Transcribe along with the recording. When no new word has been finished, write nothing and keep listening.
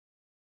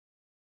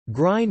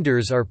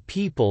Grinders are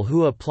people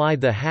who apply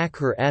the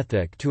hacker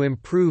ethic to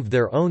improve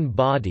their own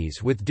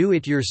bodies with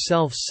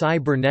do-it-yourself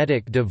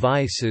cybernetic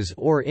devices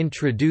or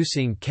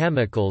introducing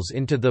chemicals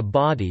into the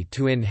body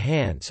to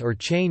enhance or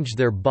change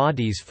their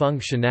body's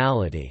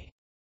functionality.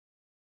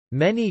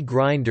 Many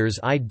grinders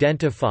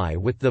identify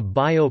with the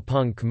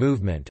biopunk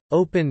movement,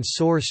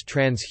 open-source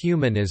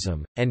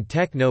transhumanism, and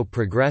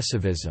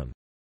techno-progressivism.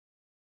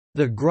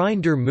 The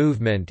grinder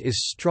movement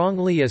is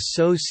strongly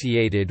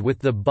associated with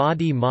the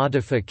body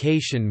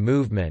modification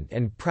movement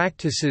and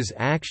practices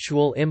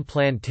actual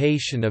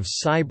implantation of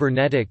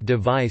cybernetic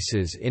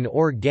devices in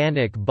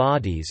organic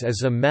bodies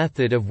as a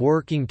method of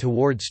working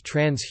towards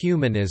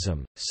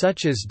transhumanism,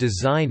 such as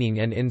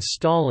designing and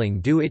installing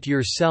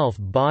do-it-yourself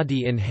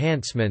body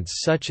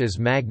enhancements such as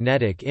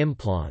magnetic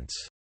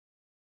implants.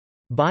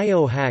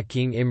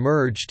 Biohacking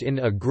emerged in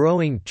a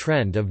growing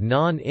trend of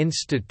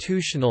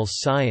non-institutional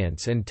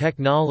science and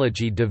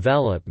technology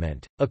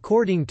development,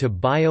 according to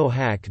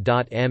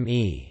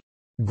biohack.me.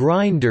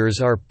 Grinders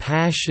are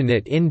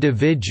passionate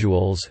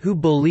individuals who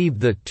believe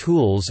the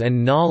tools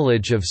and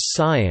knowledge of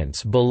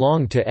science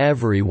belong to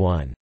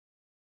everyone.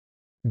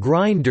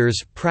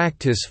 Grinders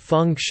practice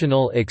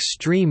functional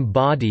extreme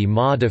body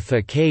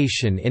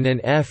modification in an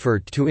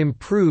effort to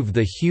improve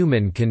the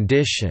human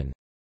condition.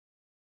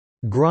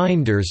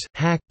 Grinders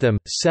hack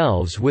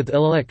themselves with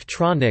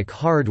electronic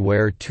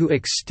hardware to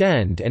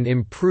extend and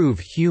improve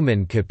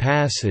human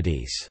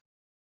capacities.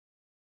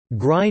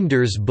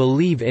 Grinders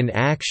believe in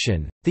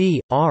action,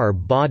 our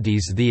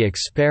body's the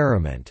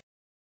experiment.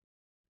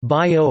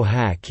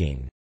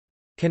 Biohacking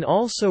can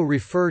also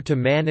refer to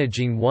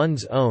managing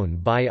one's own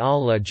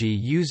biology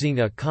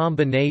using a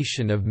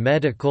combination of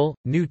medical,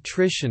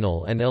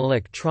 nutritional and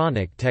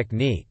electronic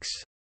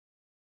techniques.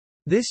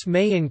 This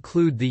may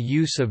include the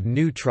use of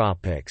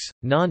nootropics,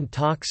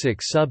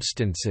 non-toxic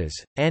substances,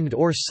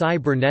 and/or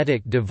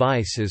cybernetic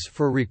devices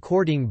for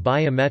recording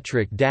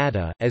biometric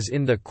data, as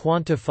in the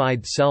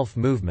quantified self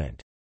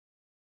movement.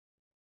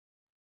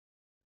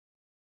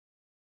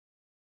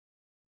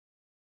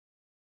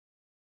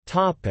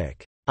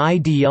 Topic: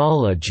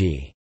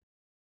 Ideology.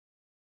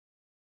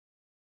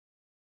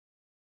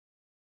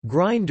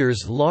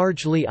 Grinders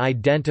largely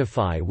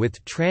identify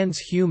with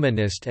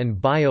transhumanist and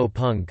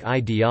biopunk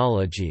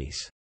ideologies.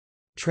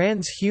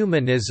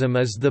 Transhumanism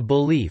is the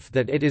belief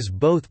that it is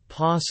both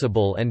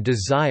possible and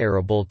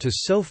desirable to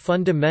so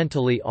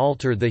fundamentally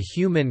alter the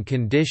human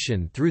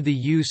condition through the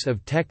use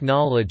of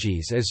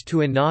technologies as to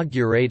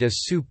inaugurate a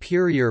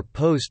superior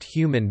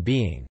post-human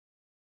being.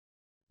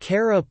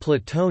 Cara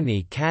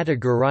Platoni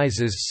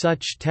categorizes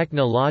such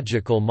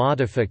technological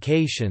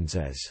modifications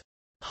as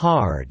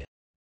hard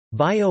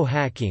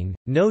biohacking,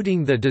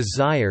 noting the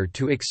desire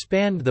to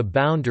expand the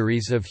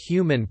boundaries of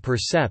human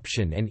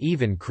perception and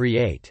even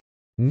create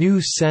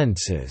new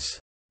senses.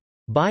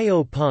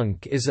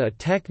 Biopunk is a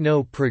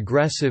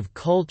techno-progressive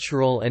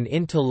cultural and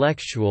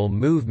intellectual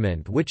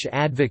movement which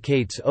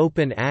advocates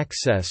open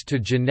access to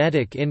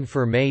genetic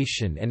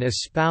information and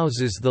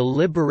espouses the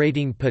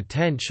liberating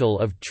potential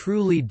of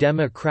truly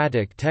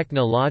democratic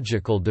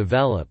technological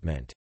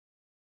development.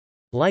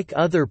 Like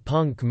other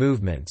punk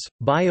movements,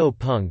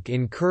 biopunk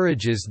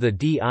encourages the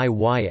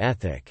DIY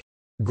ethic.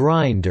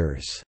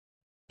 Grinders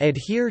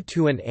adhere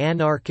to an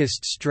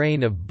anarchist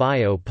strain of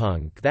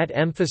biopunk that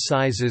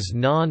emphasizes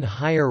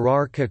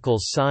non-hierarchical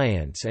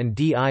science and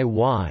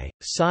DIY.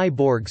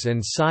 Cyborgs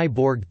and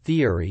cyborg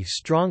theory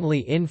strongly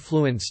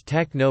influence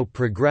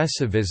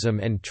techno-progressivism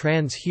and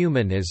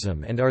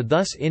transhumanism and are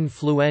thus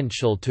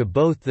influential to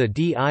both the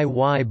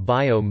DIY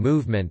bio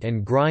movement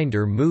and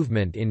grinder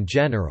movement in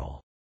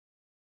general.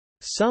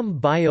 Some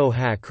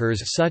biohackers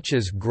such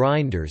as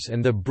Grinders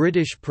and the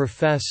British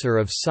professor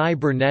of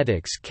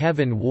cybernetics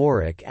Kevin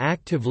Warwick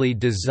actively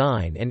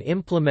design and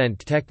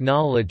implement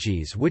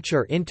technologies which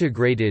are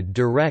integrated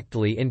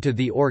directly into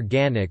the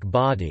organic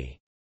body.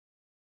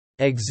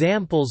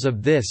 Examples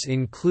of this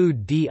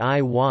include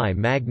DIY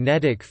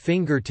magnetic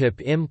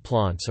fingertip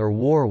implants or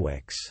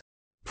Warwick's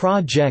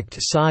Project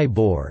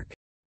Cyborg.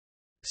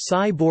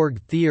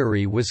 Cyborg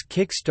theory was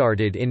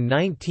kickstarted in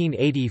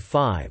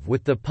 1985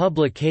 with the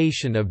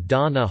publication of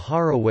Donna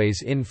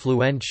Haraway's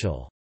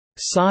influential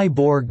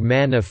Cyborg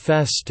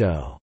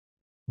Manifesto,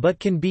 but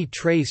can be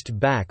traced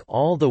back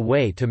all the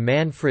way to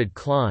Manfred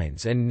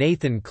Klein's and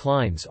Nathan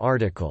Klein's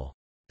article,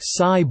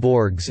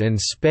 Cyborgs in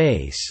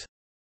Space.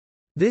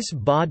 This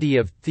body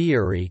of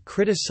theory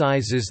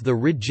criticizes the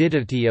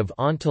rigidity of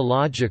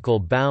ontological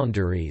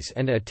boundaries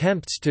and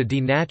attempts to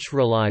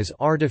denaturalize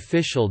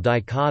artificial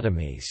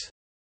dichotomies.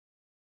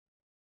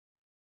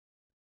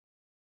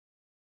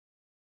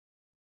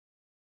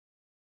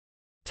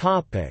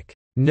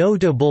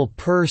 Notable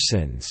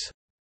persons.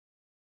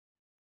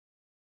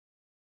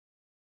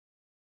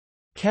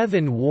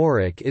 Kevin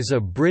Warwick is a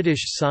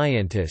British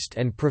scientist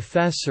and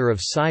professor of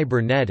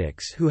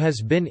cybernetics who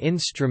has been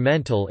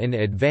instrumental in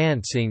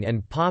advancing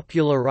and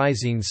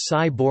popularizing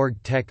cyborg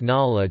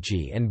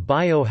technology and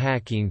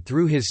biohacking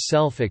through his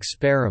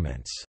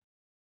self-experiments.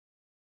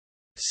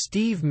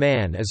 Steve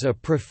Mann is a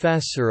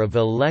professor of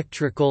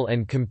electrical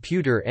and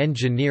computer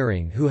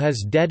engineering who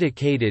has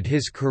dedicated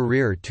his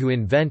career to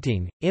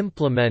inventing,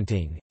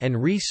 implementing, and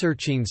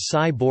researching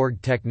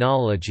cyborg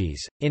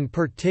technologies, in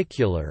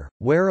particular,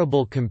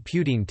 wearable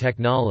computing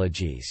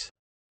technologies.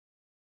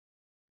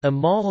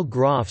 Amal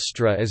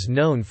Grafstra is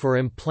known for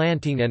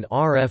implanting an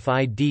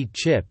RFID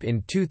chip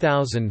in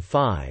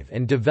 2005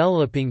 and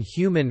developing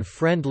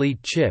human-friendly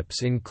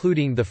chips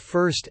including the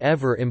first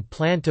ever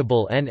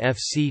implantable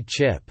NFC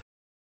chip.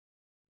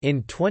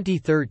 In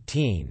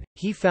 2013,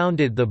 he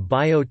founded the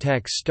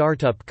biotech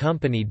startup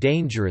company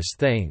Dangerous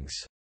Things.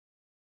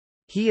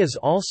 He is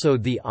also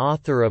the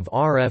author of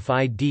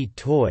RFID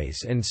toys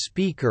and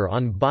speaker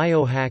on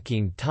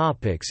biohacking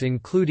topics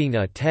including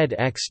a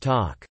TEDx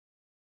talk.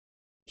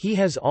 He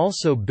has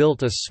also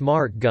built a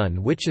smart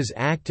gun which is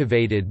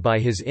activated by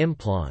his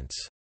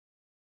implants.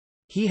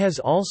 He has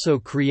also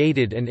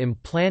created an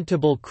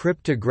implantable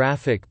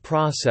cryptographic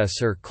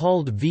processor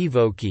called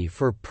Vivokey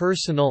for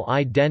personal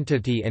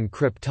identity and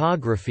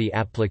cryptography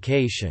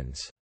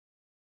applications.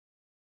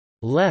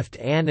 Left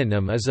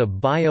Anonym is a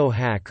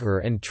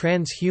biohacker and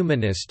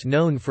transhumanist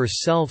known for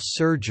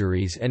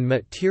self-surgeries and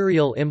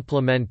material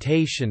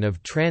implementation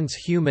of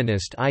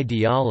transhumanist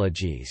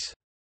ideologies.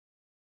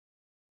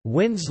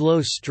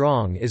 Winslow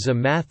Strong is a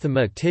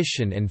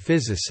mathematician and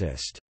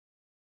physicist.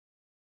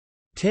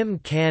 Tim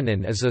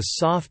Cannon is a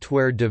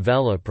software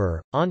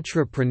developer,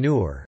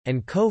 entrepreneur,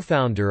 and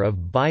co-founder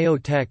of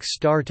biotech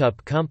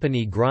startup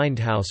company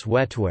Grindhouse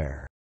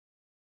Wetware.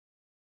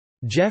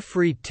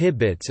 Jeffrey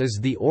Tibbetts is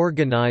the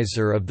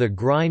organizer of the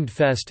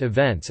Grindfest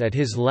events at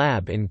his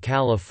lab in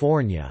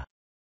California.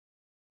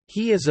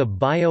 He is a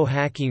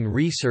biohacking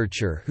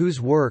researcher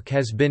whose work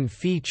has been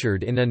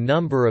featured in a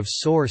number of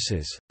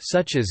sources,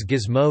 such as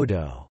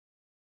Gizmodo.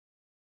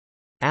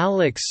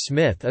 Alex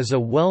Smith is a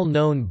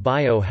well-known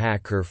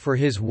biohacker for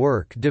his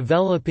work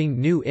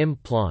developing new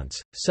implants,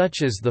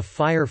 such as the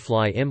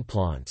Firefly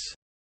implants.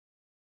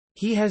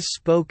 He has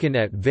spoken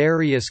at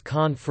various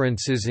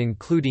conferences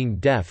including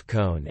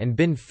DEFCON and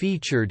been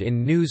featured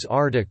in news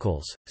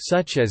articles,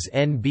 such as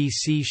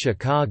NBC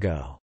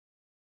Chicago.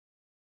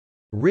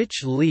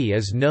 Rich Lee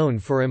is known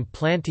for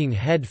implanting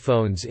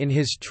headphones in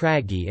his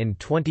Tragi in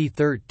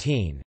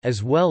 2013,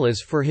 as well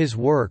as for his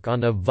work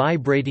on a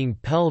vibrating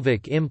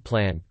pelvic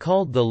implant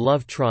called the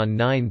Lovetron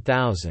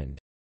 9000.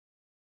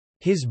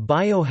 His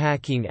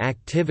biohacking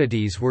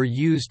activities were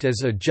used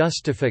as a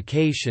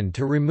justification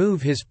to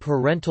remove his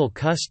parental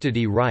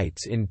custody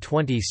rights in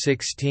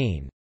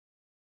 2016.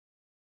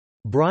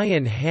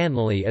 Brian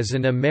Hanley is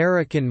an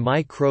American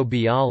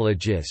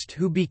microbiologist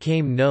who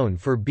became known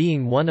for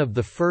being one of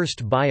the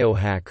first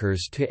biohackers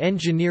to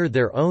engineer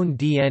their own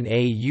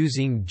DNA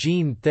using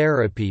gene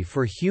therapy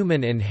for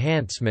human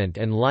enhancement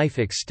and life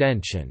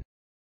extension.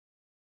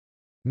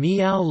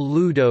 Meow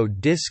Ludo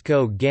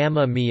Disco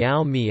Gamma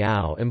Meow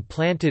Meow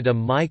implanted a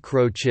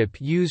microchip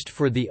used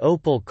for the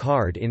Opal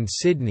card in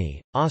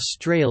Sydney,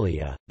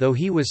 Australia, though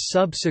he was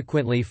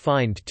subsequently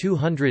fined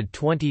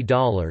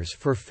 $220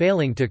 for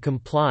failing to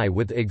comply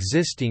with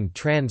existing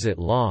transit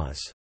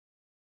laws.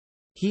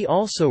 He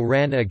also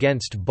ran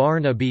against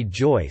Barnaby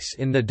Joyce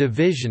in the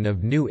division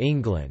of New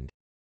England.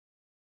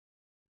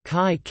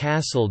 Kai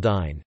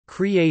Castledine,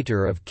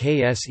 creator of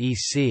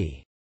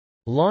KSEC,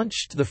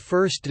 launched the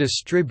first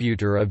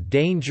distributor of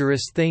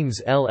Dangerous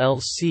Things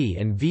LLC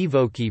and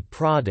Vivokey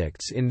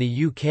products in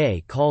the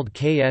UK called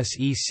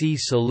KSEC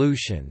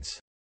Solutions.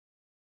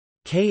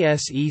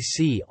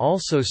 KSEC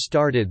also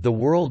started the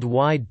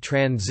worldwide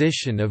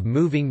transition of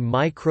moving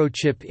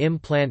microchip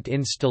implant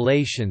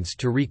installations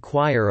to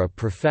require a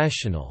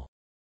professional.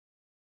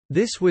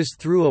 This was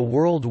through a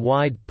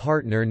worldwide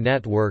partner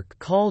network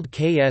called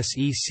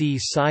KSEC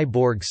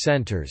Cyborg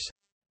Centers.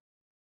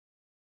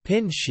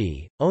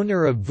 Pinshi,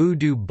 owner of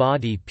Voodoo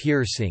Body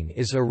Piercing,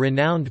 is a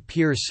renowned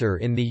piercer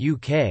in the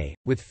UK,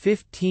 with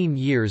 15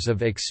 years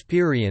of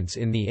experience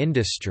in the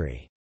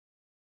industry.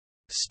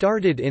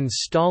 Started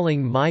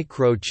installing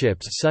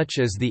microchips such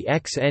as the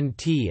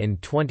XNT in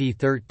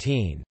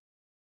 2013.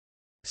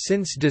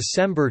 Since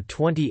December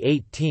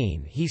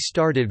 2018 he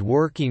started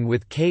working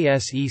with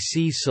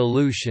KSEC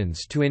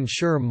Solutions to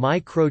ensure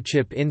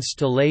microchip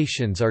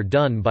installations are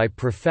done by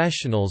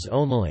professionals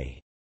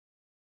only.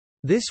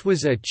 This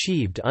was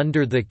achieved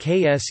under the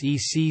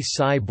KSEC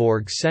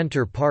Cyborg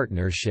Center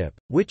partnership,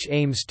 which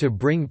aims to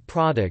bring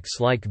products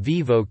like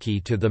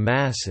Vivokey to the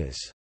masses.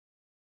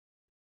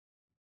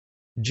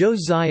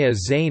 Josiah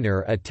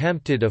Zahner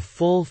attempted a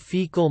full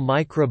fecal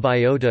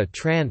microbiota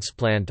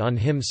transplant on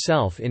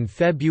himself in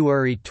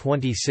February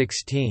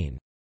 2016.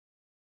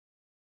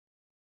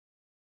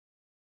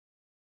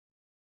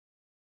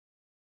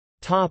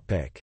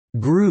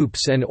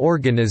 Groups and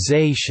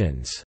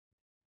organizations.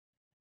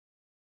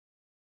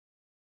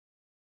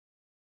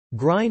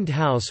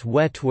 Grindhouse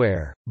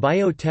Wetware,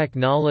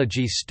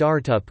 biotechnology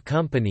startup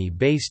company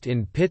based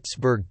in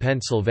Pittsburgh,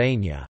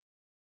 Pennsylvania.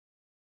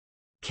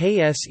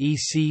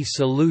 KSEC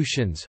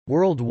Solutions,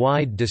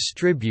 worldwide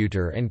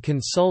distributor and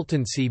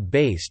consultancy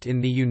based in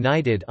the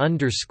United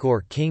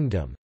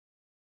Kingdom.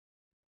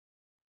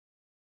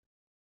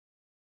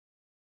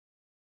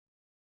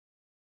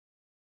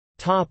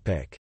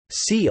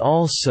 See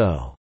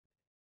also: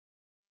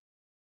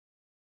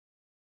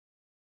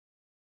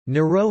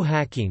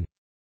 neurohacking,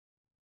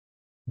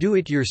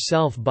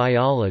 do-it-yourself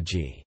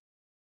biology.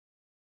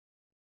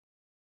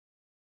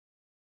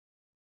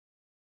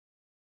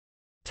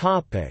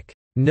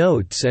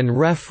 Notes and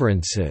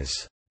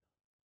references.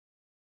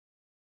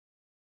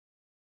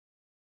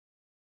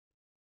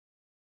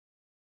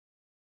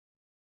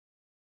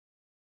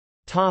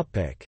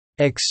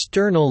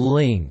 External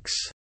links: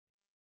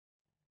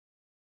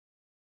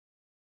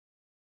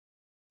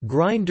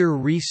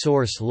 Grindr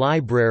Resource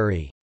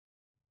Library,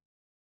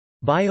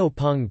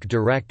 Biopunk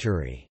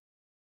Directory.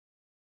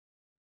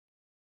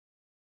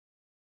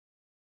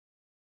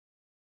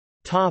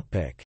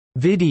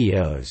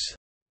 Videos: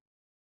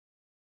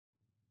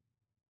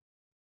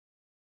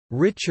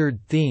 Richard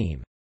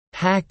Theme,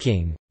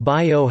 Hacking,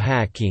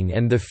 Biohacking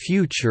and the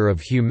Future of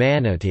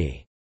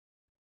Humanity.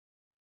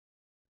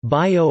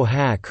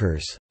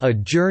 Biohackers, A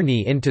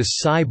Journey into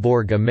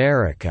Cyborg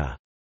America.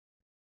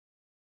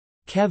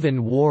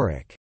 Kevin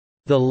Warwick,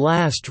 The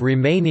Last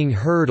Remaining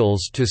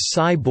Hurdles to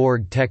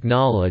Cyborg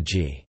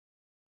Technology.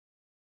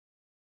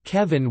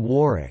 Kevin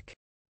Warwick,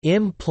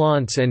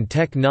 Implants and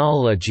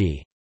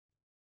Technology,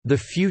 The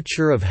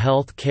Future of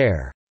Health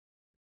Care.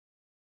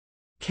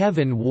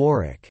 Kevin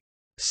Warwick,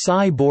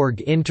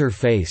 Cyborg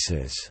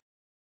Interfaces.